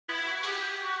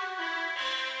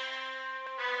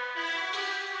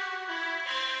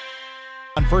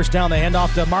On first down, they hand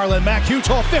off to Marlon Mack. Huge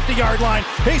hole, 50-yard line.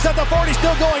 He's at the 40,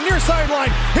 still going near sideline.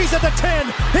 He's at the 10.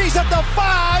 He's at the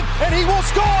 5, and he will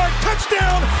score.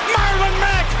 Touchdown, Marlon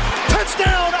Mack.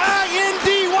 Touchdown,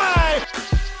 INDY.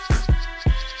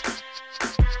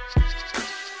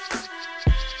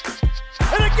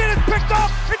 And again, it's picked off.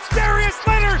 It's Darius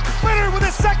Leonard. Leonard with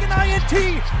his second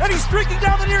INT, and he's streaking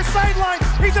down the near sideline.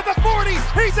 He's at the 40.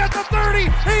 He's at the 30.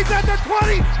 He's at the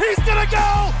 20. He's going to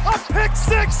go. A pick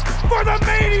six for the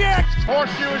Maniac.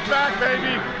 Horseshoe is back,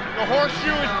 baby. The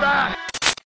horseshoe is back.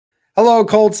 Hello,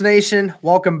 Colts Nation.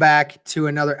 Welcome back to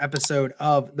another episode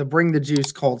of the Bring the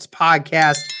Juice Colts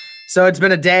podcast. So it's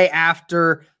been a day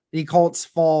after the Colts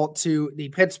fall to the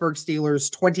Pittsburgh Steelers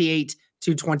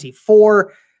 28-24.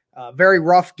 Very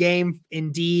rough game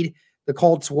indeed. The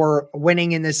Colts were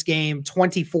winning in this game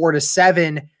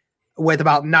 24-7 with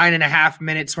about 9.5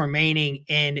 minutes remaining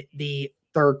in the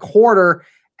third quarter,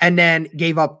 and then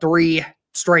gave up 3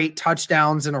 straight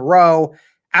touchdowns in a row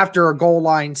after a goal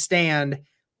line stand,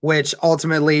 which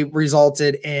ultimately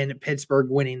resulted in Pittsburgh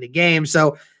winning the game.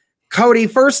 So, Cody,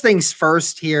 first things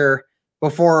first here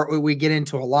before we get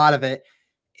into a lot of it.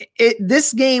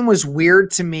 This game was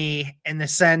weird to me in the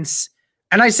sense,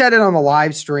 and I said it on the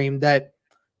live stream, that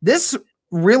this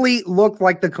really looked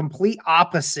like the complete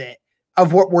opposite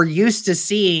of what we're used to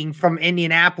seeing from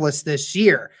Indianapolis this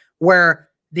year, where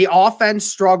the offense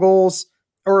struggles,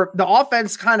 or the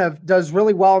offense kind of does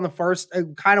really well in the first, at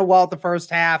the first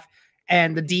half,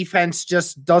 and the defense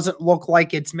just doesn't look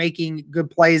like it's making good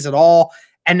plays at all.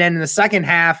 And then in the second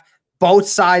half, both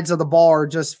sides of the ball are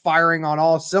just firing on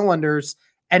all cylinders.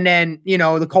 And then,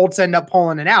 the Colts end up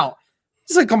pulling it out.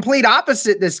 This is a complete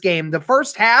opposite this game. The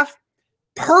first half,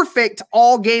 perfect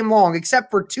all game long, except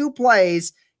for 2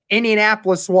 plays.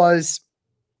 Indianapolis was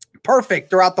perfect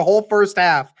throughout the whole first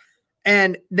half.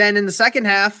 And then in the second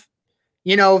half,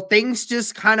 things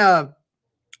just kind of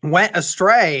went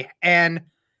astray. And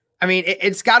I mean,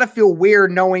 it's got to feel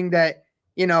weird knowing that,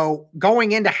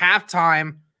 going into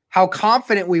halftime, how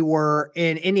confident we were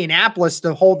in Indianapolis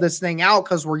to hold this thing out,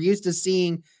 because we're used to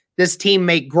seeing this team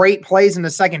make great plays in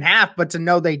the second half, but to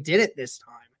know they did it this time.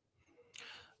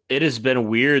 It has been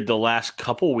weird the last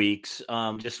couple weeks,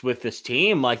 just with this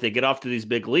team. Like, they get off to these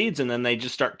big leads and then they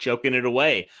just start choking it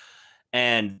away.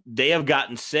 And they have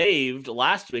gotten saved.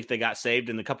 Last week they got saved,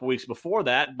 and a couple weeks before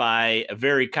that by a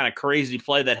very kind of crazy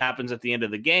play that happens at the end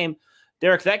of the game.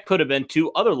 Derek, that could have been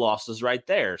 2 other losses right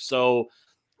there. So,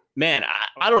 man,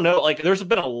 I don't know. Like, there's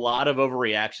been a lot of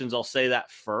overreactions. I'll say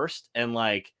that first. And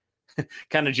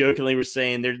kind of jokingly, we're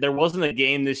saying there wasn't a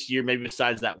game this year, maybe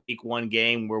besides that week 1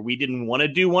 game, where we didn't want to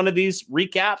do one of these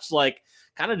recaps.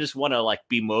 Kind of just want to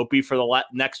be mopey for the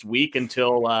next week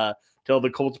until the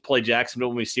Colts play Jacksonville,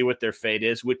 when we see what their fate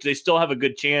is, which they still have a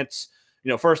good chance,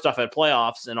 first off at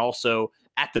playoffs and also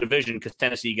at the division, because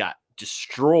Tennessee got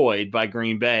destroyed by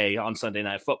Green Bay on Sunday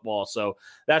Night Football. So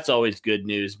that's always good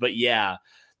news. But yeah,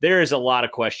 there is a lot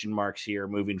of question marks here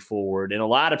moving forward. And a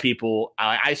lot of people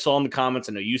I saw in the comments,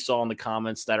 I know you saw in the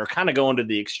comments, that are kind of going to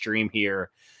the extreme here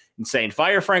and saying,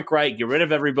 fire Frank Reich, get rid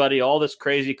of everybody, all this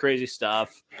crazy, crazy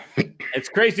stuff. It's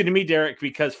crazy to me, Derek,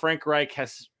 because Frank Reich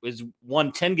has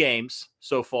won 10 games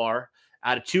so far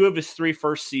out of 2 of his 3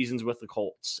 first seasons with the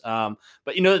Colts. But,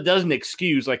 it doesn't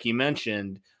excuse, like you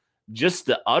mentioned, just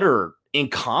the utter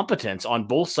incompetence on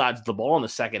both sides of the ball in the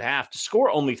second half to score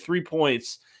only 3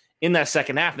 points in that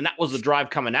second half. And that was the drive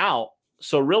coming out.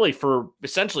 So really, for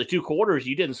essentially 2 quarters,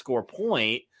 you didn't score a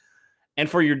point. And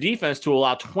for your defense to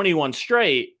allow 21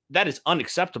 straight, that is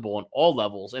unacceptable on all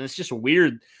levels. And it's just a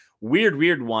weird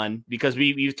one, because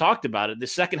we've talked about it. The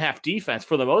second half defense,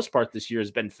 for the most part this year,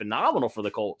 has been phenomenal for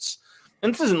the Colts.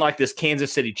 And this isn't like this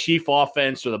Kansas City Chief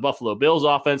offense or the Buffalo Bills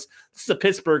offense. This is the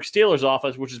Pittsburgh Steelers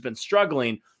offense, which has been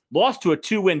struggling. Lost to a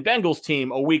 2-win Bengals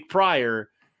team a week prior,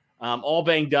 all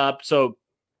banged up. So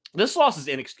this loss is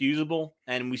inexcusable.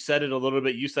 And we said it a little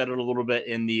bit. You said it a little bit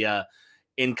in the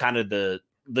in kind of the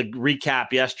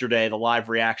recap yesterday, the live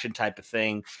reaction type of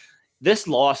thing. This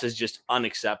loss is just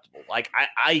unacceptable.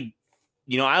 I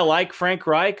like Frank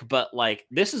Reich, but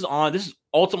this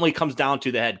ultimately comes down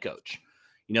to the head coach.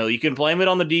 You can blame it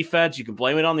on the defense, you can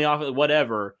blame it on the offense,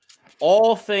 whatever.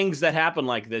 All things that happen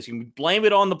like this, you can blame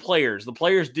it on the players. The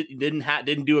players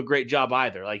didn't do a great job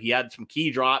either. He had some key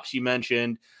drops you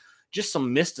mentioned, just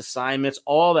some missed assignments,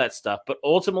 all that stuff. But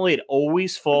ultimately, it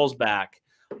always falls back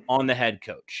on the head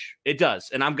coach. It does.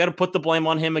 And I'm going to put the blame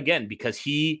on him again, because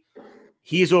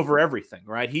he's over everything,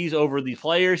 right? He's over the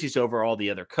players. He's over all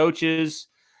the other coaches.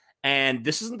 And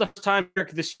this isn't the first time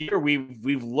this year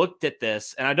we've looked at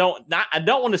this. And I don't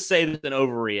want to say this an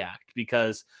overreact,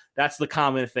 because that's the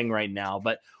common thing right now.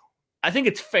 But I think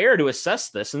it's fair to assess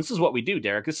this. And this is what we do,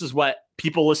 Derek. This is what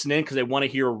people listen in because they want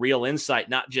to hear a real insight,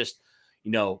 not just,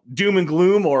 doom and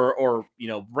gloom or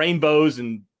rainbows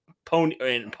and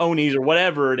ponies or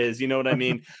whatever it is. You know what I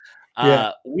mean?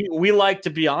 Yeah. We like to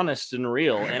be honest and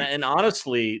real. And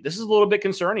honestly, this is a little bit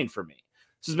concerning for me.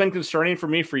 This has been concerning for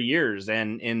me for years.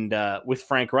 And with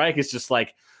Frank Reich, it's just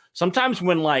like sometimes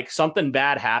when like something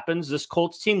bad happens, this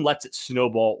Colts team lets it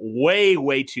snowball way,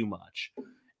 way too much.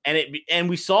 And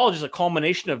we saw just a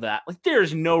culmination of that. Like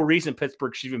there's no reason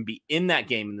Pittsburgh should even be in that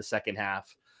game in the second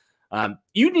half.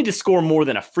 You need to score more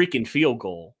than a freaking field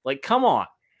goal. Like, come on.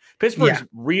 Pittsburgh's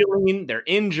reeling. They're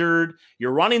injured.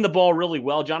 You're running the ball really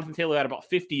well. Jonathan Taylor had about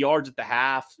 50 yards at the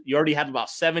half. You already had about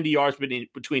 70 yards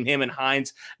between him and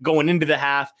Hines going into the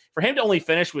half. For him to only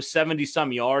finish with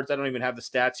 70-some yards, I don't even have the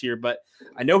stats here, but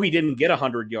I know he didn't get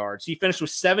 100 yards. He finished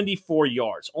with 74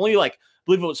 yards. Only I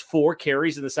believe it was 4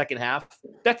 carries in the second half.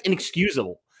 That's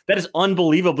inexcusable. That is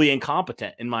unbelievably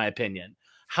incompetent, in my opinion.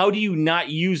 How do you not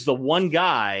use the one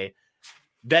guy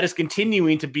that is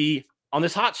continuing to be on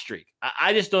this hot streak?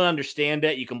 I just don't understand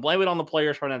it. You can blame it on the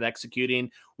players for not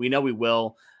executing. We know we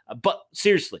will. But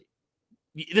seriously,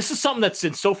 this is something that's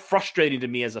been so frustrating to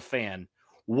me as a fan.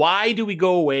 Why do we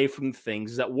go away from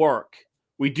things that work?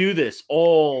 We do this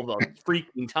all the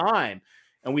freaking time.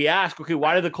 And we ask, okay,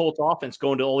 why did the Colts offense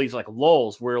go into all these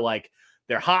lulls where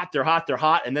they're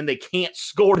hot, and then they can't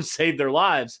score to save their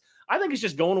lives? I think it's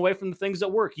just going away from the things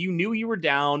that work. You knew you were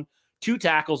down 2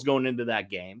 tackles going into that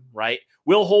game, right?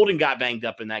 Will Holden got banged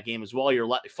up in that game as well. You're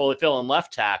fully filling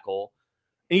left tackle,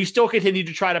 and you still continued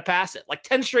to try to pass it.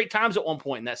 10 straight times at one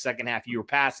point in that second half, you were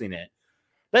passing it.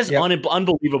 That's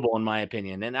unbelievable in my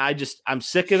opinion. And I'm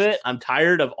sick of it. I'm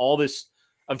tired of all this,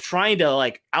 of trying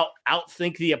to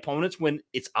outthink the opponents when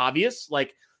it's obvious.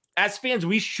 As fans,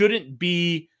 we shouldn't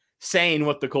be saying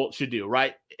what the Colts should do,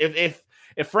 right? If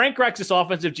Frank Reich's this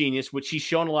offensive genius, which he's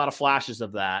shown a lot of flashes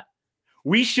of that,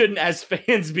 we shouldn't, as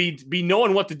fans, be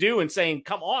knowing what to do and saying,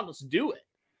 come on, let's do it.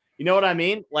 You know what I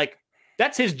mean?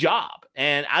 That's his job.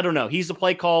 And I don't know. He's the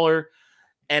play caller,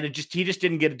 and he just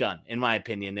didn't get it done, in my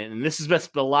opinion. And this has been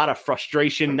a lot of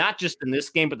frustration, not just in this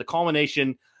game, but the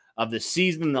culmination of the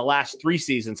season, the last 3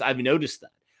 seasons. I've noticed that.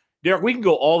 Derek, we can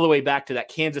go all the way back to that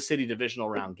Kansas City divisional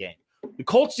round game. The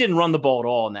Colts didn't run the ball at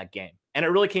all in that game, and it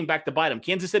really came back to bite them.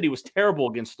 Kansas City was terrible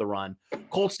against the run.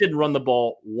 Colts didn't run the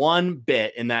ball one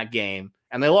bit in that game,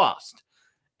 and they lost.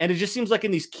 And it just seems like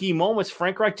in these key moments,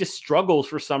 Frank Reich just struggles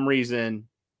for some reason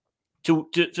to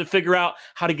figure out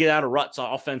how to get out of ruts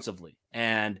offensively.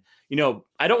 And,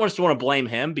 I don't want to blame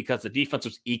him because the defense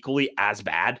was equally as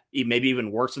bad, maybe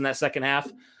even worse in that second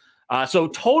half. So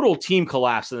total team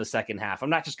collapse in the second half. I'm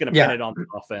not just going to pin it on the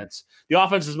offense. The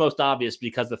offense is most obvious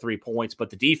because of the 3 points, but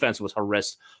the defense was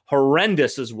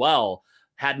horrendous as well.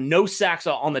 Had no sacks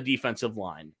on the defensive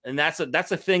line. And that's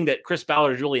a thing that Chris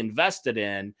Ballard is really invested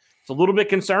in. It's a little bit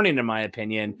concerning, in my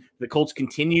opinion. The Colts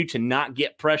continue to not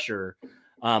get pressure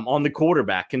on the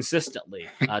quarterback consistently.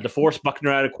 DeForest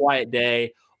Buckner had a quiet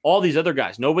day. All these other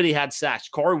guys, nobody had sacks.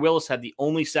 Corey Willis had the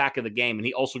only sack of the game, and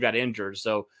he also got injured.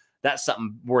 So that's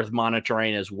something worth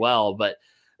monitoring as well. But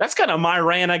that's kind of my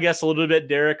rant, I guess, a little bit,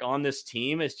 Derek, on this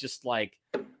team. It's just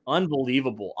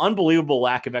unbelievable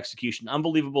lack of execution,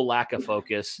 unbelievable lack of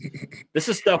focus. This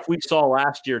is stuff we saw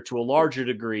last year to a larger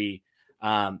degree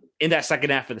in that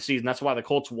second half of the season. That's why the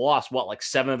Colts lost,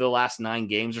 7 of their last 9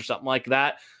 games or something like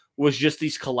that, was just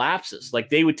these collapses.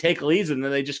 They would take leads and then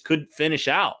they just couldn't finish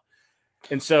out.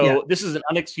 And so this is an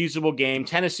unexcusable game.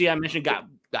 Tennessee, I mentioned,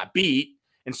 got beat.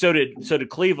 And so did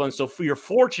Cleveland. So you're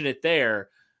fortunate there.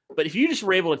 But if you just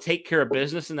were able to take care of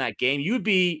business in that game, you would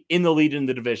be in the lead in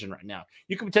the division right now.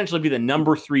 You could potentially be the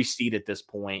number 3 seed at this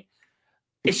point.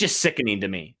 It's just sickening to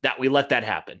me that we let that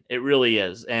happen. It really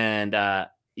is. And I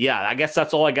guess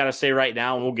that's all I got to say right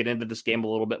now. And we'll get into this game a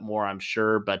little bit more, I'm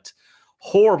sure. But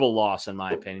horrible loss, in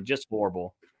my opinion. Just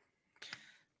horrible.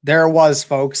 There it was,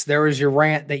 folks. There was your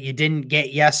rant that you didn't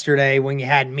get yesterday when you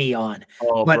had me on.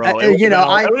 Oh, but bro, I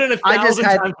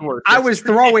was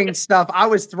throwing stuff. I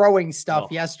was throwing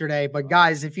stuff yesterday. But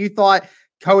guys, if you thought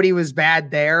Cody was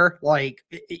bad there,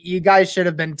 you guys should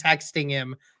have been texting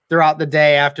him throughout the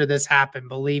day after this happened.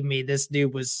 Believe me, this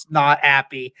dude was not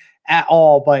happy at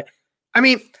all. But I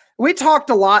mean, we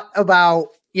talked a lot about,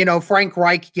 Frank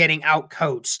Reich getting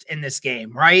outcoached in this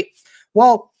game, right?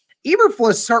 Well,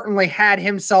 Eberflus certainly had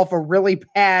himself a really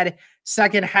bad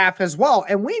second half as well.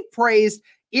 And we praised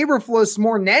Eberflus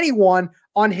more than anyone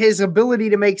on his ability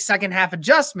to make second half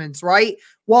adjustments, right?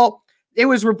 Well, it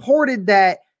was reported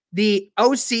that the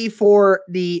OC for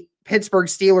the Pittsburgh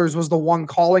Steelers was the one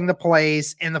calling the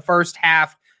plays in the first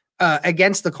half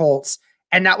against the Colts.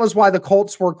 And that was why the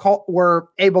Colts were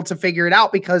able to figure it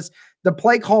out, because the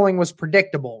play calling was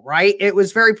predictable, right? It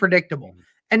was very predictable.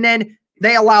 And then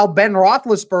they allowed Ben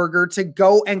Roethlisberger to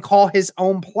go and call his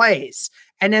own plays.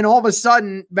 And then all of a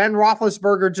sudden, Ben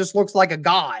Roethlisberger just looks like a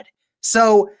god.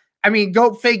 So, I mean,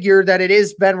 go figure that it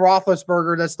is Ben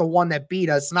Roethlisberger that's the one that beat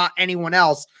us, not anyone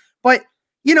else. But,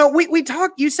 you know, we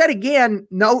talked, you said again,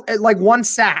 no, like one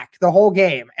sack the whole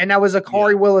game. And that was a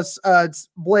Corey Willis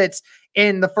blitz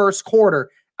in the first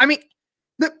quarter. I mean,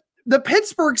 the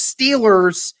Pittsburgh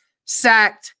Steelers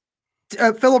sacked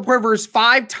Phillip Rivers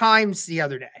 5 times the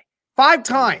other day. 5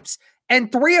 times.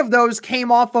 And 3 of those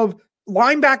came off of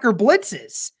linebacker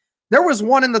blitzes. There was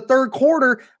one in the third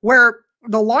quarter where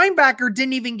the linebacker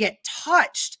didn't even get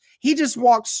touched. He just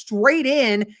walked straight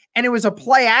in, and it was a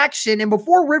play action. And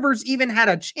before Rivers even had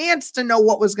a chance to know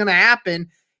what was going to happen,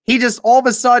 he just all of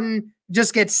a sudden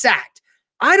just gets sacked.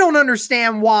 I don't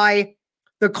understand why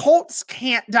the Colts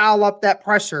can't dial up that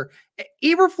pressure.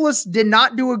 Eberflus did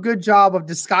not do a good job of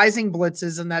disguising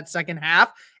blitzes in that second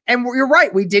half. And you're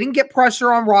right, we didn't get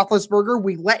pressure on Roethlisberger.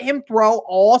 We let him throw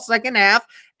all second half,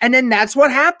 and then that's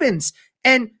what happens.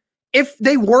 And if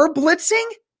they were blitzing,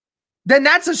 then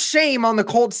that's a shame on the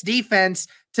Colts defense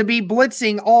to be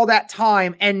blitzing all that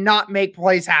time and not make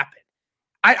plays happen.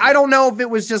 I don't know if it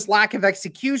was just lack of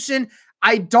execution.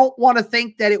 I don't want to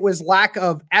think that it was lack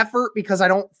of effort, because I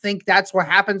don't think that's what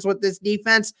happens with this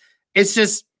defense. It's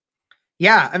just,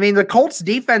 yeah, I mean, the Colts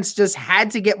defense just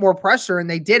had to get more pressure, and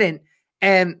they didn't.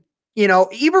 And, you know,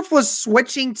 Eberflus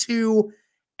switching to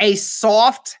a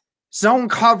soft zone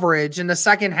coverage in the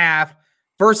second half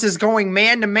versus going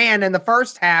man-to-man in the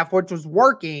first half, which was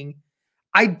working,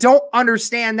 I don't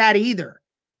understand that either.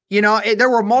 You know, there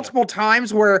were multiple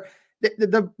times where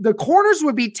the corners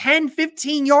would be 10,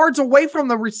 15 yards away from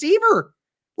the receiver.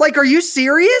 Like, are you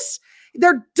serious?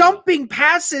 They're dumping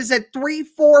passes at 3,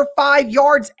 4, 5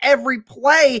 yards every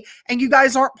play, and you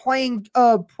guys aren't playing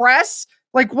press?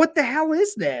 Like, what the hell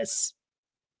is this?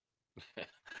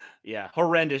 Yeah,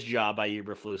 horrendous job by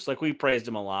Eberflus. Like, we praised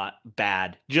him a lot.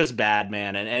 Bad. Just bad,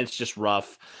 man. And it's just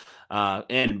rough.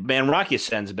 And, man, Rocky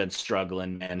Sen's been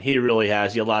struggling, man. He really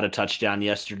has. He had a lot of touchdown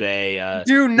yesterday.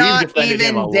 Do not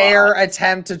even dare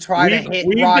attempt to try to hit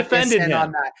Rocky Sen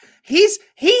on that.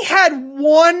 He had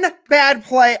one bad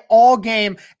play all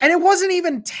game, and it wasn't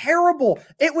even terrible.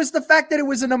 It was the fact that it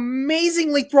was an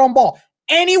amazingly thrown ball.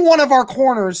 Any one of our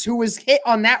corners who was hit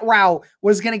on that route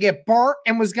was going to get burnt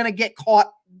and was going to get caught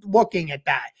looking at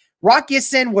that. Rocky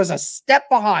Sen was a step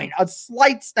behind, a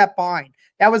slight step behind.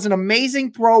 That was an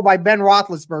amazing throw by Ben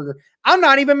Roethlisberger. I'm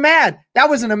not even mad. That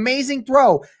was an amazing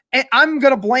throw. And I'm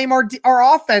going to blame our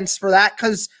offense for that,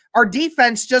 because our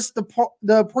defense just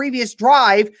the previous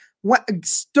drive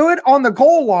stood on the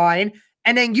goal line,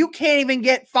 and then you can't even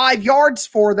get 5 yards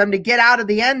for them to get out of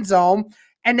the end zone.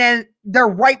 And then they're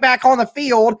right back on the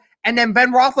field, and then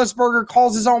Ben Roethlisberger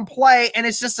calls his own play, and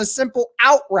it's just a simple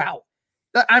out route.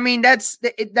 I mean, that's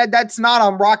not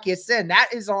on Rocky Sen. That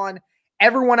is on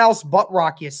everyone else but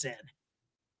Rocky Sen.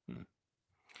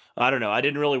 I don't know. I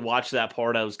didn't really watch that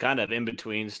part. I was kind of in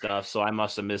between stuff, so I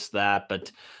must have missed that.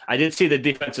 But I did see the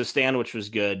defensive stand, which was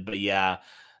good. But yeah,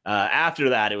 after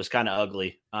that, it was kind of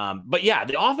ugly. But yeah,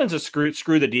 the offense is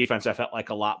screw the defense. I felt like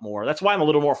a lot more. That's why I'm a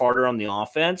little more harder on the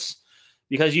offense.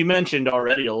 Because you mentioned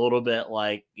already a little bit,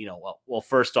 like, you know, well,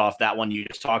 first off, that one you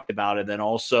just talked about, and then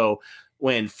also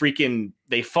when freaking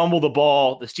they fumble the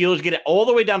ball, the Steelers get it all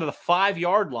the way down to the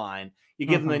 5-yard line. You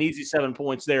give them an easy 7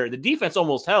 points there. The defense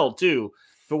almost held too.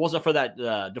 If it wasn't for that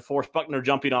DeForest Buckner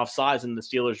jumping off sides, and the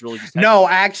Steelers really just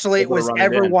actually it was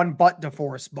everyone but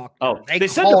DeForest Buckner. Oh, they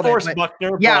said DeForest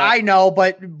Buckner. Yeah, I know,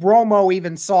 but Romo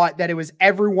even saw it that it was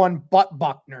everyone but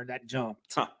Buckner that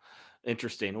jumped. Huh.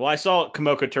 Interesting. Well, I saw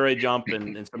Kamoka Ture jump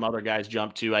and some other guys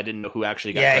jump too. I didn't know who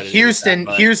actually got credited.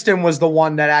 Houston was the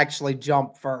one that actually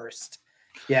jumped first.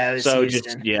 Yeah. So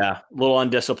Houston. A little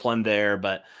undisciplined there,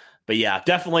 but yeah,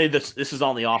 definitely this is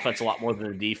on the offense a lot more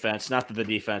than the defense. Not that the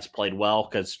defense played well,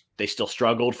 because they still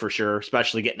struggled for sure,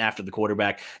 especially getting after the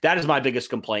quarterback. That is my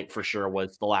biggest complaint for sure,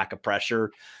 was the lack of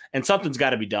pressure, and something's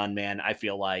got to be done, man. I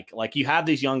feel like you have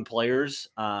these young players,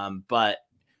 but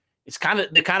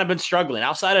they've kind of been struggling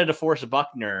outside of DeForest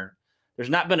Buckner. There's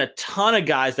not been a ton of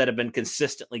guys that have been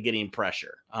consistently getting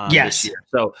pressure this year.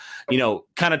 So, you know,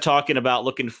 kind of talking about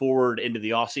looking forward into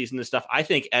the offseason and stuff, I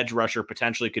think edge rusher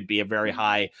potentially could be a very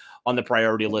high on the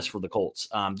priority list for the Colts.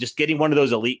 Just getting one of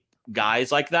those elite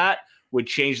guys like that would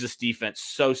change this defense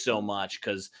so much,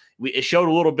 because it showed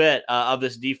a little bit of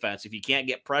this defense. If you can't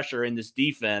get pressure in this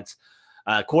defense,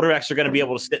 quarterbacks are going to be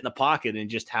able to sit in the pocket and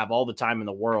just have all the time in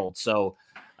the world. So,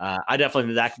 I definitely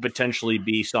think that could potentially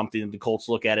be something that the Colts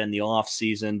look at in the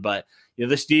offseason. But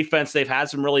this defense, they've had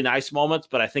some really nice moments,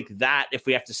 but I think that, if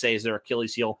we have to say, is their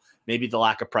Achilles heel, maybe the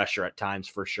lack of pressure at times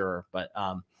for sure. But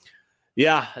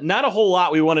yeah, not a whole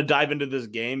lot we want to dive into this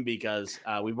game because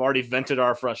we've already vented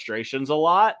our frustrations a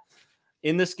lot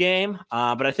in this game.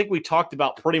 But I think we talked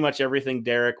about pretty much everything,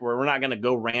 Derek, where we're not going to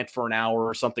go rant for an hour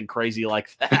or something crazy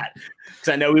like that. Because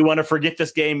I know we want to forget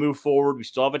this game, move forward. We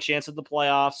still have a chance at the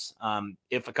playoffs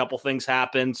if a couple things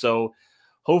happen. So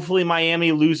hopefully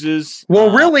Miami loses.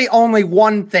 Well, really only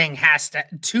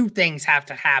two things have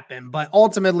to happen. But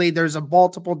ultimately there's a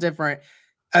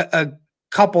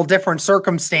couple different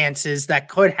circumstances that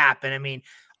could happen. I mean,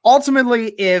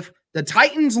 ultimately, if the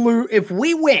Titans lose, if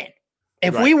we win,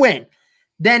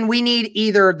 then we need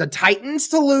either the Titans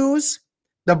to lose,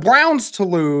 the Browns to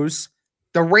lose,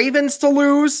 the Ravens to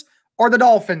lose, or the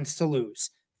Dolphins to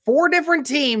lose. 4 different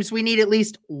teams. We need at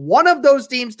least one of those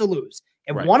teams to lose.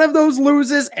 If one of those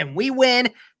loses and we win,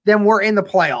 then we're in the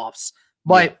playoffs.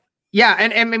 But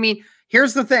and I mean,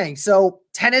 here's the thing. So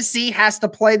Tennessee has to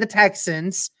play the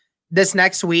Texans this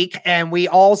next week. And we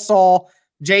all saw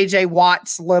JJ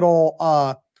Watt's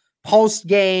little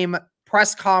post-game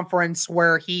press conference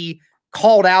where he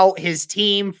called out his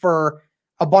team for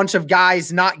a bunch of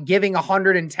guys not giving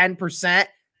 110%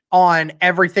 on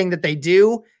everything that they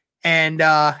do. And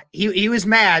he was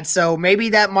mad. So maybe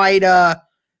that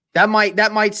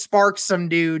might spark some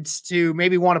dudes to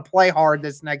maybe want to play hard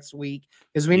this next week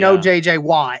because we know JJ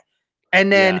Watt.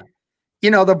 And then,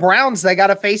 the Browns, they got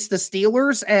to face the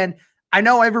Steelers. And I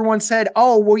know everyone said,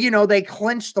 oh, well, they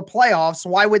clinched the playoffs.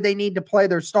 Why would they need to play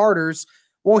their starters?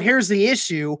 Well, here's the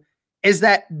issue is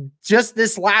that just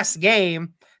this last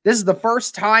game, this is the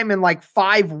first time in like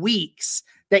 5 weeks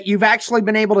that you've actually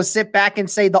been able to sit back and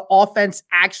say the offense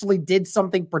actually did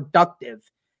something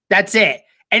productive. That's it.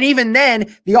 And even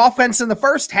then, the offense in the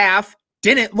first half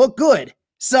didn't look good.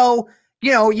 So,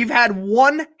 you've had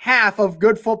one half of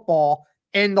good football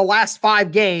in the last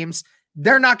 5 games.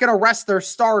 They're not going to rest their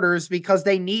starters because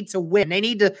they need to win. They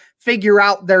need to figure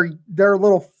out their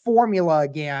little formula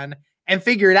again and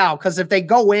figure it out. Because if they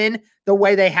go in the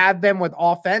way they have been with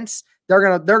offense, they're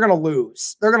gonna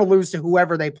lose. They're gonna lose to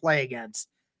whoever they play against.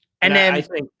 And then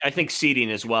I think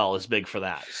seeding as well is big for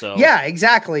that. So yeah,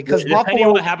 exactly. Because depending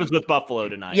on what happens with Buffalo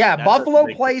tonight. Yeah, Buffalo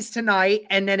plays tonight,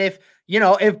 and then if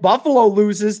Buffalo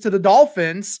loses to the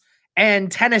Dolphins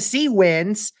and Tennessee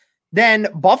wins, then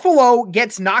Buffalo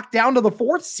gets knocked down to the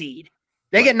 4th seed.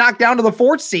 They get knocked down to the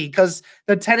 4th seed because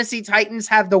the Tennessee Titans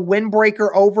have the windbreaker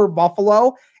over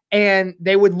Buffalo, and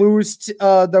they would lose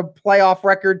the playoff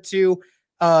record to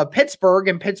Pittsburgh,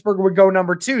 and Pittsburgh would go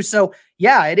number 2. So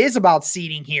yeah, it is about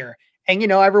seeding here. And,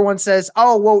 everyone says,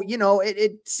 oh, well,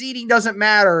 seeding doesn't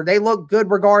matter. They look good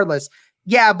regardless.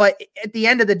 Yeah, but at the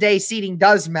end of the day, seeding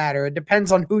does matter. It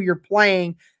depends on who you're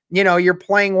playing. You're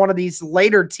playing one of these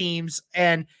later teams.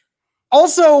 And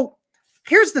also,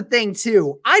 here's the thing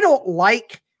too. I don't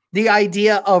like the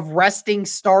idea of resting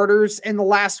starters in the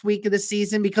last week of the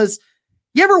season because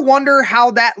you ever wonder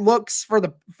how that looks for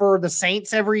the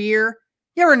Saints every year?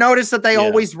 You ever notice that they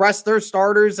always rest their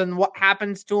starters and what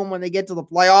happens to them when they get to the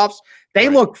playoffs? They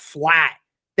look flat.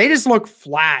 They just look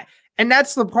flat. And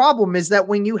that's the problem is that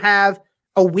when you have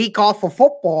a week off of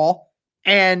football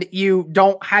and you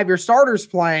don't have your starters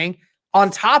playing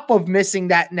on top of missing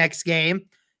that next game,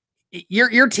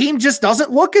 your team just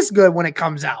doesn't look as good when it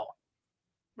comes out.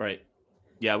 Right.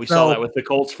 Yeah, we saw that with the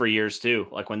Colts for years too.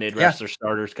 Like when they'd rest their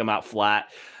starters, come out flat.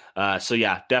 So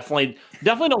yeah, definitely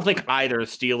don't think either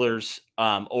Steelers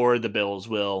or the Bills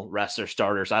will rest their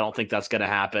starters. I don't think that's going to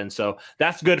happen. So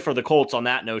that's good for the Colts on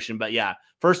that notion. But yeah,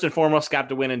 first and foremost, have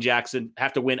to win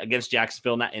against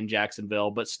Jacksonville, not in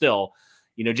Jacksonville, but still,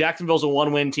 Jacksonville's a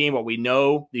 1-win team. But we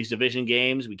know these division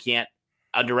games, we can't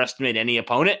underestimate any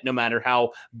opponent, no matter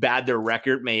how bad their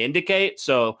record may indicate.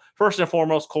 So first and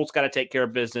foremost, Colts got to take care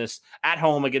of business at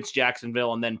home against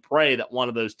Jacksonville and then pray that one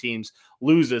of those teams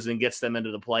loses and gets them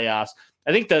into the playoffs.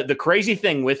 I think the crazy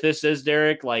thing with this is,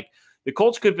 Derek, like the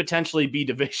Colts could potentially be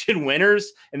division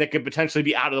winners and they could potentially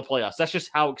be out of the playoffs. That's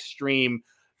just how extreme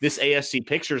this AFC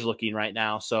picture is looking right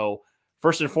now. So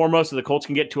first and foremost, if the Colts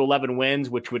can get to 11 wins,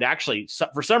 which would actually,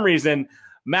 for some reason,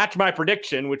 match my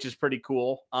prediction, which is pretty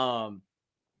cool.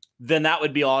 Then that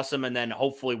would be awesome. And then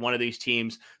hopefully one of these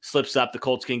teams slips up. The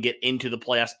Colts can get into the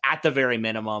playoffs at the very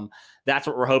minimum. That's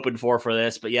what we're hoping for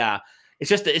this. But yeah,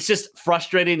 it's just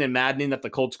frustrating and maddening that the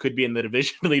Colts could be in the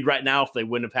division lead right now if they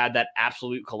wouldn't have had that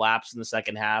absolute collapse in the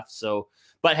second half. So,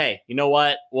 but hey, you know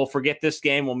what? We'll forget this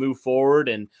game. We'll move forward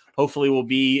and hopefully we'll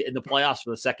be in the playoffs for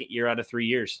the second year out of 3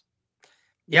 years.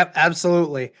 Yep,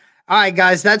 absolutely. All right,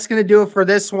 guys, that's going to do it for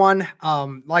this one.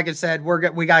 Like I said,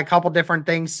 we got a couple different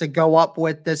things to go up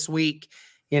with this week.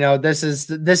 This is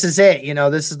it.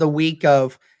 This is the week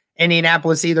of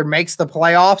Indianapolis either makes the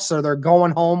playoffs or they're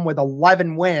going home with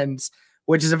 11 wins,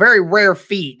 which is a very rare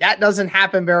feat. That doesn't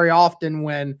happen very often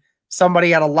when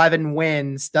somebody at 11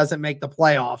 wins doesn't make the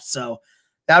playoffs. So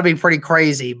that'd be pretty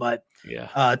crazy. But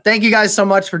yeah, thank you guys so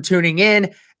much for tuning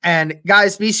in. And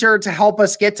guys, be sure to help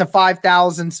us get to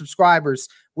 5,000 subscribers.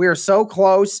 We are so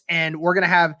close, and we're going to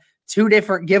have 2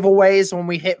 different giveaways when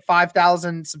we hit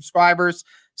 5,000 subscribers.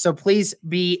 So please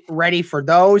be ready for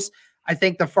those. I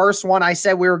think the first one, I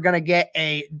said we were going to get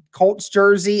a Colts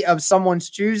jersey of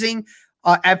someone's choosing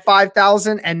at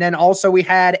 5,000. And then also we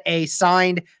had a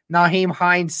signed Nyheim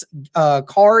Hines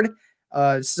card.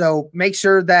 So make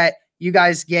sure that you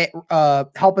guys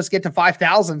help us get to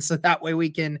 5,000 so that way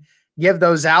we can give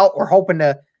those out. We're hoping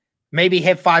to maybe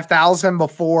hit 5,000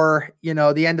 before,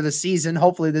 the end of the season.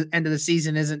 Hopefully the end of the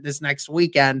season isn't this next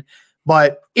weekend,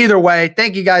 but either way,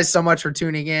 thank you guys so much for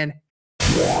tuning in.